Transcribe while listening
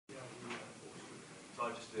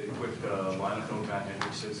Just a quick lineup note. Matt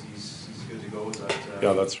Hendricks says he's good to go. Is that,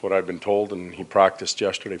 Yeah, that's what I've been told, and he practiced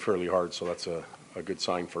yesterday fairly hard, so that's a good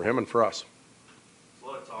sign for him and for us. There's a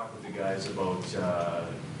lot of talk with the guys about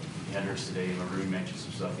Hendricks today. Remember, we mentioned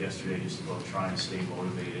some stuff yesterday just about trying to stay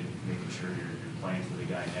motivated, making sure you're playing for the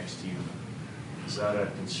guy next to you. Is that a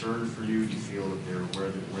concern for you? Do you feel that they're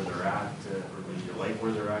where they're at, or do you like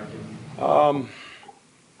where they're at?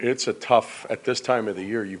 It's a tough, at this time of the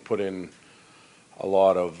year, you put in a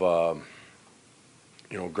lot of,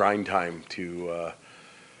 grind time to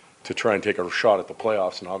try and take a shot at the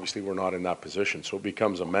playoffs, and obviously we're not in that position. So it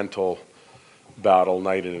becomes a mental battle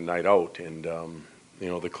night in and night out. And,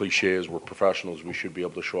 the cliche is we're professionals, we should be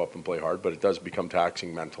able to show up and play hard, but it does become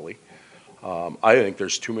taxing mentally. I think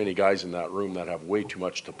there's too many guys in that room that have way too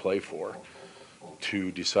much to play for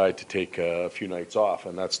to decide to take a few nights off,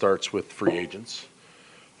 and that starts with free agents.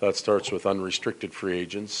 That starts with unrestricted free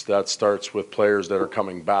agents. That starts with players that are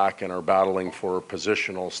coming back and are battling for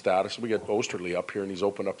positional status. We get Osterley up here, and he's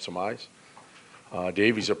opened up some eyes.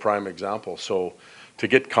 Davey's a prime example. So to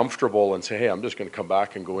get comfortable and say, hey, I'm just going to come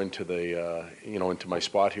back and go into the, into my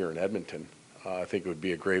spot here in Edmonton, I think it would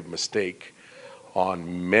be a grave mistake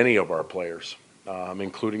on many of our players,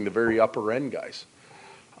 including the very upper end guys.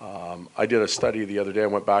 I did a study the other day. I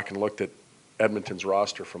went back and looked at Edmonton's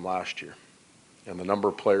roster from last year and the number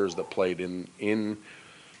of players that played in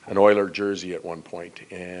an Oiler jersey at one point.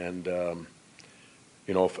 And,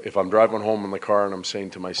 if I'm driving home in the car and I'm saying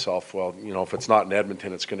to myself, well, if it's not in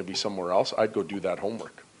Edmonton, it's going to be somewhere else, I'd go do that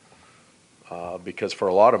homework. Because for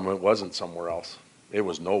a lot of them, it wasn't somewhere else. It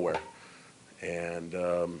was nowhere. And,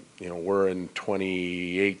 we're in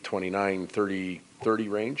 28, 29, 30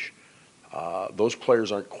 range. Those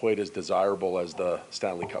players aren't quite as desirable as the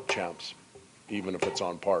Stanley Cup champs, even if it's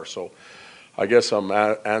on par. So I guess I'm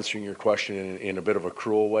answering your question in a bit of a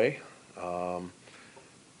cruel way.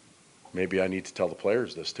 Maybe I need to tell the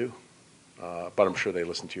players this too, but I'm sure they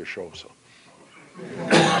listen to your show. So.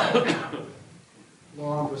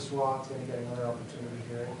 Laurent Brossoit going to get another opportunity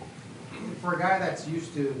here. For a guy that's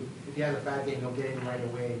used to, if you have a bad game, he'll get in right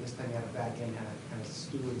away. This time you had a bad game, kind of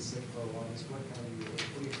stew and sit for a while. What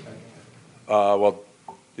are you expecting?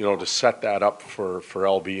 To set that up for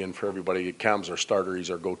LB and for everybody, Cam's our starter.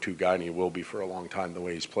 He's our go-to guy, and he will be for a long time the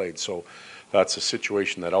way he's played. So that's a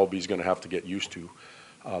situation that LB's going to have to get used to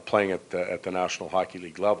playing at the National Hockey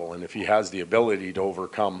League level. And if he has the ability to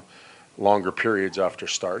overcome longer periods after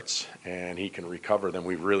starts and he can recover, then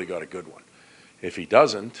we've really got a good one. If he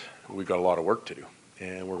doesn't, we've got a lot of work to do,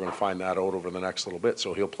 and we're going to find that out over the next little bit.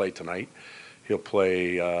 So he'll play tonight. He'll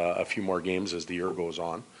play a few more games as the year goes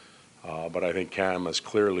on. But I think Cam has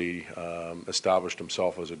clearly established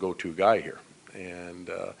himself as a go-to guy here.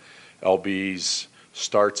 And LB's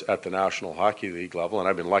starts at the National Hockey League level, and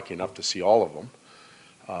I've been lucky enough to see all of them.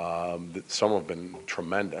 Some have been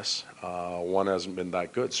tremendous. One hasn't been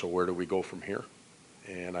that good, so where do we go from here?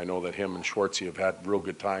 And I know that him and Schwartzy have had real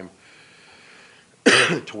good time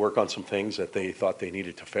to work on some things that they thought they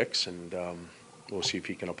needed to fix, and we'll see if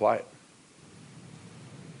he can apply it.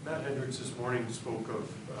 Matt Hendricks this morning spoke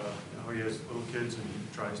of how he has little kids and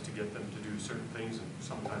he tries to get them to do certain things, and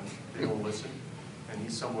sometimes they don't listen. And he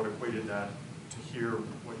somewhat equated that to hear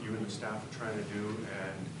what you and the staff are trying to do,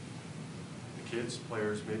 and the kids,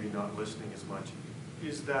 players, maybe not listening as much.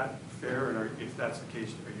 Is that fair? And if that's the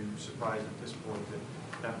case, are you surprised at this point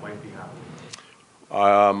that might be happening?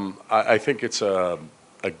 I think it's a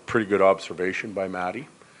pretty good observation by Matty.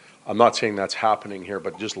 I'm not saying that's happening here,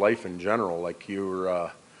 but just life in general. Like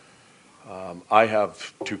I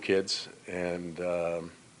have two kids, and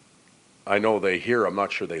I know they hear. I'm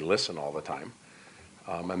not sure they listen all the time.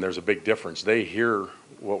 And there's a big difference. They hear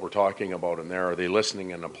what we're talking about in there. Are they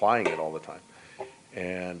listening and applying it all the time?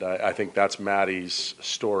 And I think that's Matty's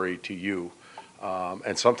story to you.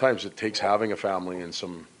 And sometimes it takes having a family and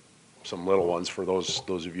some little ones. For those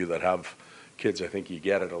of you that have kids, I think you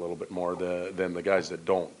get it a little bit more than the guys that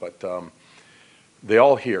don't. But they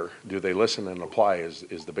all hear. Do they listen and apply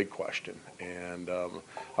is the big question. And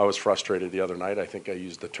I was frustrated the other night. I think I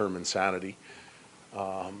used the term insanity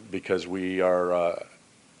because we are,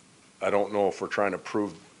 I don't know if we're trying to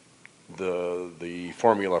prove the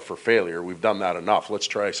formula for failure. We've done that enough. Let's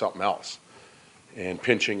try something else. And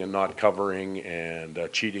pinching and not covering and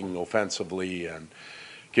cheating offensively and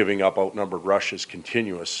giving up outnumbered rushes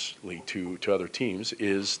continuously to other teams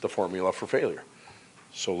is the formula for failure.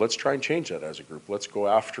 So let's try and change that as a group. Let's go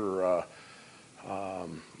after,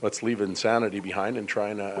 let's leave insanity behind and try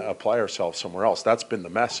and apply ourselves somewhere else. That's been the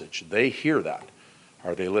message. They hear that.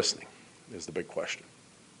 Are they listening is the big question.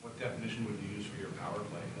 What definition would you use for your power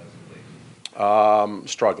play as of late?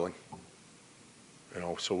 Struggling.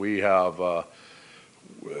 So we have,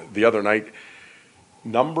 the other night,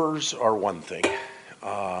 numbers are one thing.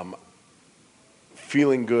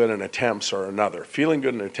 Feeling good and attempts are another. Feeling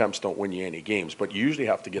good and attempts don't win you any games, but you usually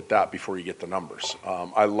have to get that before you get the numbers.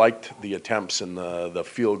 I liked the attempts and the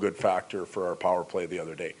feel-good factor for our power play the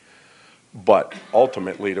other day. But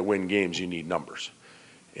ultimately, to win games, you need numbers.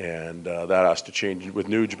 And that has to change. With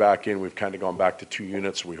Nuge back in, we've kind of gone back to 2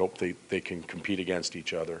 units. We hope they can compete against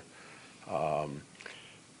each other. And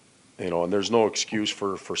there's no excuse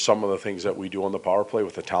for some of the things that we do on the power play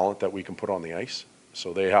with the talent that we can put on the ice.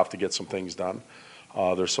 So they have to get some things done.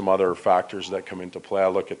 There's some other factors that come into play. I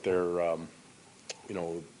look at their,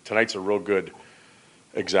 tonight's a real good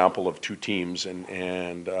example of 2 teams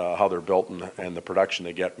and how they're built and the production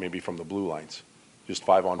they get maybe from the blue lines. Just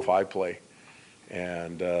 5-on-5 play.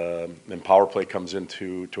 And then power play comes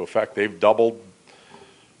into effect. They've doubled.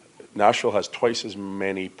 Nashville has twice as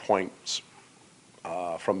many points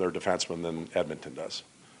from their defensemen than Edmonton does.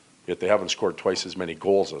 Yet they haven't scored twice as many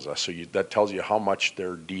goals as us. So that tells you how much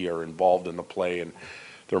their D are involved in the play, and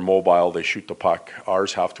they're mobile, they shoot the puck.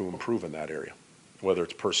 Ours have to improve in that area, whether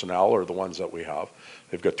it's personnel or the ones that we have.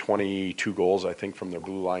 They've got 22 goals, I think, from their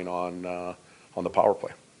blue line on the power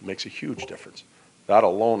play. It makes a huge difference. That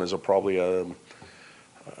alone is probably a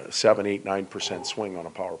 7, 8, 9% swing on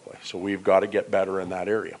a power play. So we've got to get better in that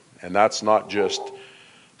area. And that's not just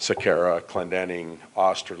Sekera, Clendenning,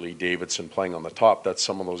 Osterley, Davidson playing on the top. That's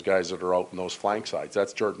some of those guys that are out in those flank sides.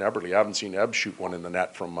 That's Jordan Eberle. I haven't seen Ebb shoot one in the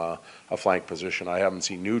net from a flank position. I haven't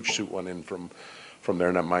seen Nuge shoot one in from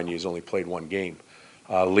there. Now, mind you, he's only played 1 game.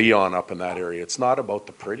 Leon up in that area. It's not about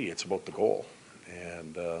the pretty, it's about the goal.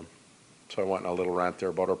 And so I went on a little rant there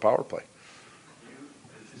about our power play.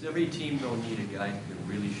 Does every team, though, need a guy who can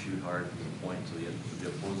really shoot hard from the point so the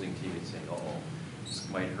opposing team is saying, uh-oh, this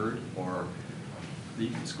might hurt, or you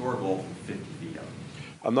can score a goal from 50 feet out?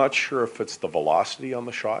 I'm not sure if it's the velocity on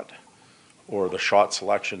the shot or the shot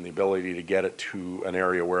selection, the ability to get it to an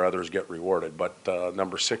area where others get rewarded. But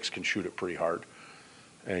number 6 can shoot it pretty hard.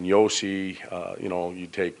 And Yossi, you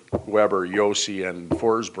take Weber, Yossi, and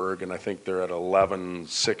Forsberg, and I think they're at 11,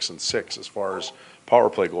 6, and 6 as far as power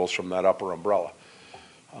play goals from that upper umbrella.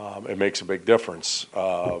 It makes a big difference.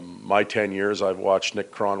 My 10 years, I've watched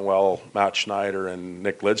Nick Cronwell, Matt Schneider, and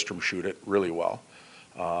Nick Lidstrom shoot it really well.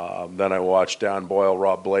 Then I watched Dan Boyle,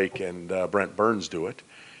 Rob Blake, and Brent Burns do it,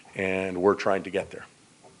 and we're trying to get there.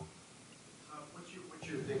 What's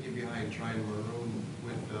your thinking behind trying Maroon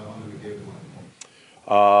with on the McDavid line?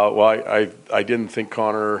 Well, I didn't think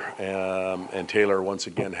Connor and Taylor once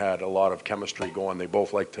again had a lot of chemistry going. They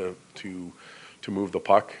both like to move the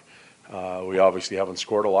puck. We obviously haven't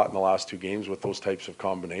scored a lot in the last 2 games with those types of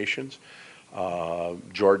combinations.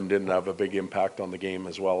 Jordan didn't have a big impact on the game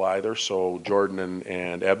as well either. So Jordan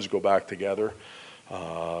and Ebbs go back together.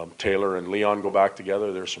 Taylor and Leon go back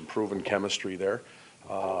together. There's some proven chemistry there.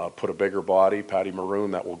 Put a bigger body, Patty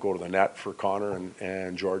Maroon, that will go to the net for Connor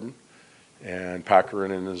and Jordan. And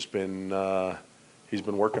Pakarinen has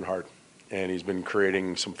been working hard. And he's been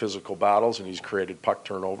creating some physical battles, and he's created puck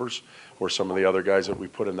turnovers where some of the other guys that we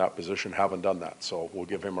put in that position haven't done that. So we'll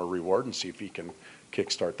give him a reward and see if he can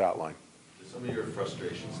kickstart that line. Does some of your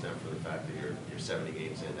frustration stem from the fact that you're 70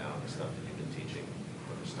 games in now and the stuff that you've been teaching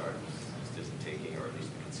from the start just isn't taking, or at least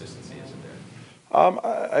the consistency isn't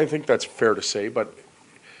there? I think that's fair to say, but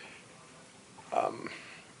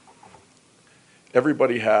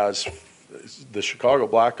everybody has. The Chicago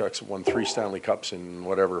Blackhawks have won 3 Stanley Cups in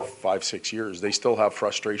 5, 6 years. They still have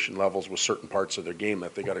frustration levels with certain parts of their game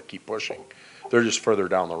that they got to keep pushing. They're just further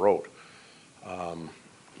down the road.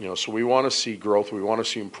 So we want to see growth. We want to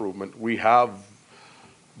see improvement. We have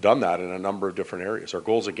done that in a number of different areas. Our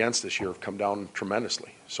goals against this year have come down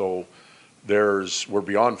tremendously. So we're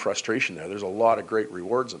beyond frustration there. There's a lot of great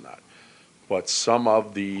rewards in that. But some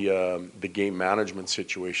of the game management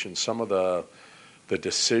situations, some of the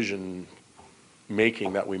decision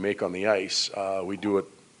making that we make on the ice, we do it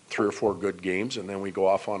 3 or 4 good games, and then we go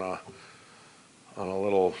off on a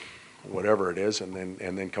little whatever it is, and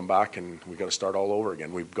then come back, and we got to start all over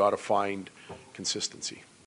again. We've got to find consistency.